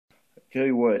Tell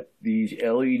you what, these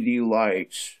LED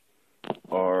lights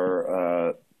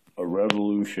are a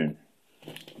revolution.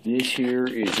 This here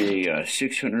is a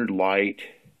 600 light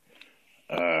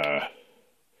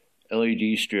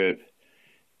LED strip,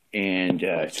 and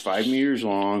it's 5 meters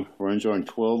long, runs on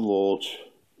 12 volts,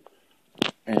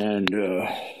 and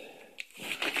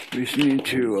we just need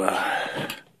to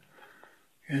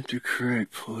get the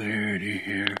correct polarity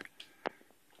here.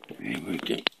 Maybe we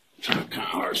can talk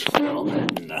harsh film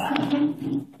and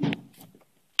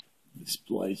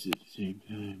splice at the same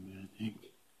time, but I think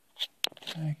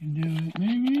I can do it,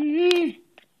 maybe.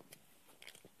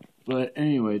 But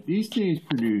anyway, these things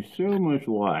produce so much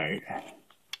light,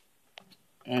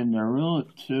 and they're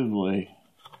relatively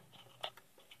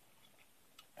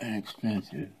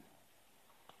inexpensive,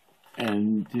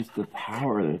 and just the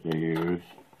power that they use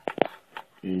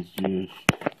is just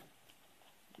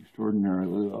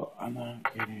extraordinarily low. I'm not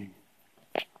kidding.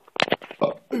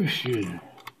 Oh, shit.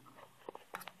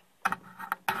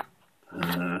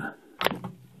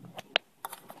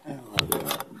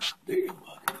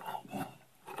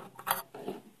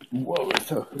 What was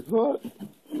that? What?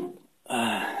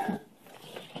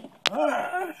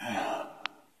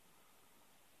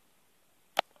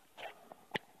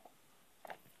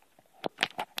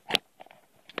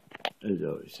 That's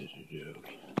always such a joke.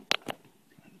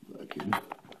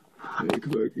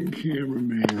 Fucking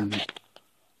cameraman.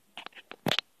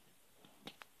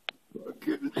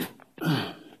 Fucking.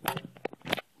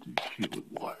 Shit with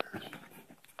wires.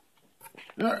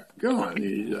 Alright, come on,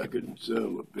 these fucking son of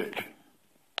a bitch.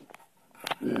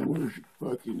 Man, where's your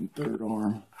fucking third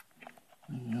arm?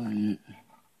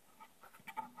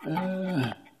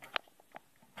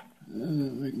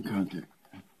 Making contact.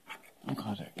 I'm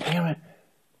contact. Damn it.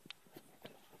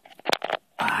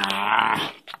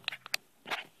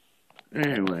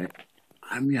 Anyway,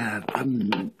 I'm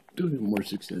doing a more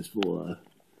successful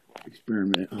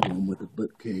experiment with a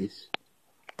bookcase.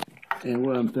 And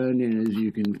what I'm finding is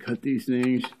you can cut these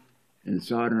things and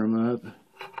solder them up,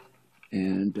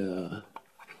 and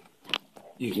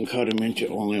you can cut them into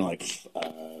only like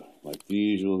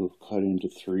these will cut into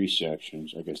 3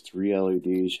 sections. I guess 3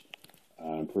 LEDs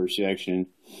per section.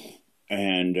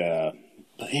 And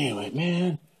but anyway,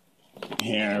 man,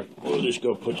 here we'll just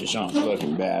go put this on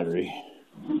fucking battery.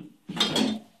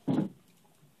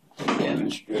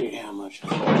 Demonstrate how much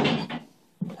power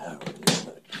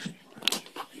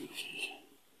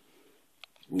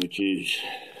which is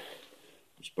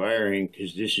inspiring,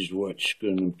 because this is what's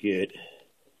going to get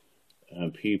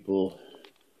people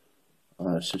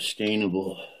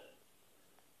sustainable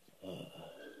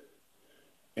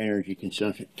energy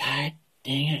consumption. God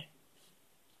dang it.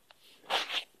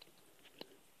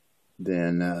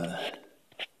 Then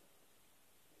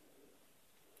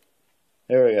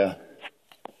there we go.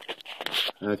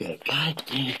 Okay, god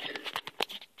dang it.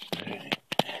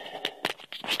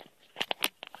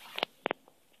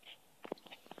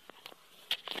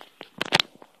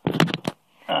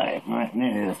 Alright. Alright,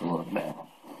 maybe that's a little better.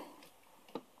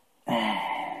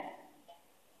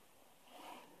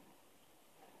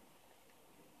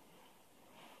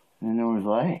 And there was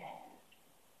light.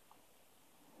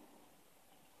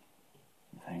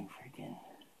 Thing freaking.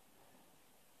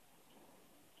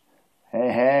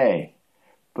 Hey.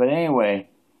 But anyway,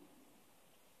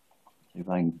 see if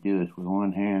I can do this with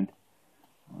one hand.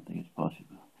 I don't think it's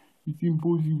possible. It's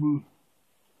impossible.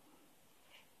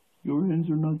 Your hands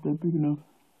are not that big enough.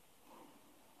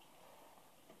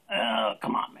 Oh,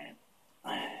 come on, man.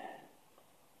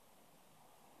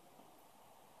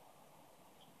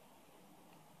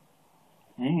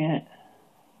 Dang it.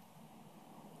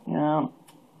 You know,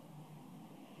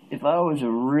 if I was a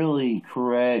really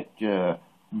correct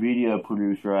video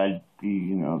producer, I'd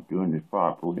be, doing this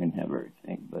properly and have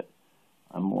everything. But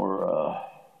I'm more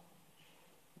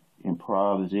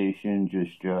improvisation,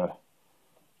 just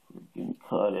freaking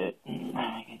cut it.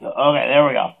 Okay, there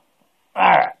we go.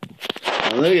 Alright.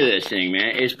 Look at this thing,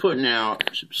 man. It's putting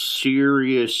out some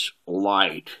serious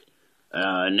light.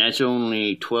 And that's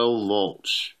only 12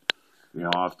 volts,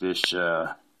 off this,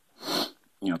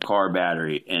 car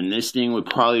battery. And this thing would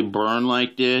probably burn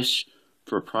like this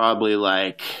for probably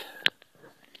like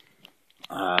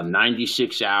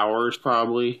 96 hours,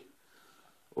 probably,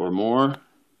 or more.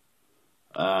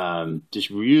 Just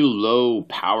real low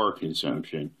power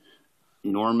consumption.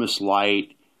 Enormous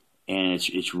light. And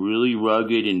it's really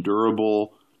rugged and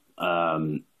durable.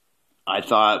 I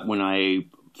thought when I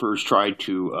first tried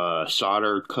to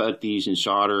cut these and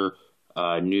solder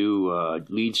new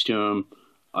leads to them,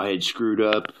 I had screwed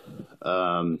up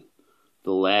the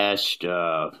last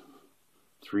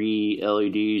 3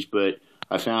 LEDs, but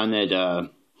I found that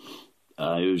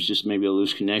It was just maybe a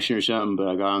loose connection or something, but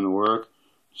I got on to work.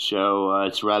 So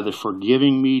it's rather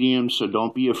forgiving medium, so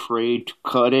don't be afraid to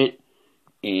cut it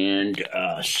and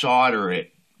solder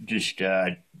it. Just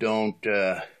don't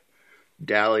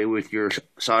dally with your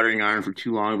soldering iron for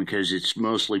too long because it's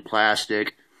mostly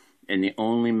plastic, and the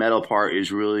only metal part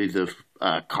is really the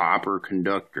copper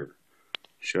conductor.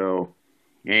 So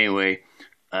anyway,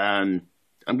 I'm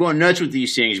going nuts with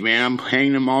these things, man. I'm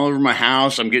hanging them all over my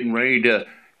house. I'm getting ready to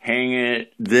hang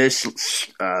this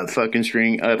fucking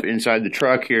string up inside the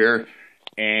truck here,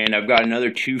 and I've got another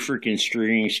 2 freaking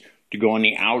strings to go on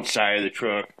the outside of the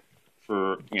truck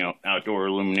for, you know, outdoor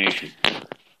illumination.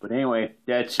 But anyway,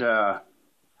 that's how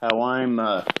I'm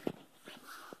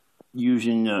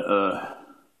using the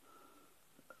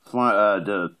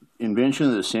invention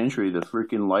of the century, the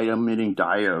freaking light emitting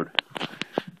diode.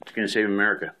 It's gonna save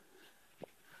America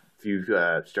if you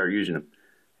start using them.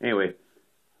 Anyway,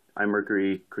 I'm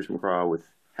Mercury Chris McCraw with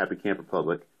Happy Camper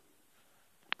Public.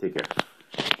 Take care.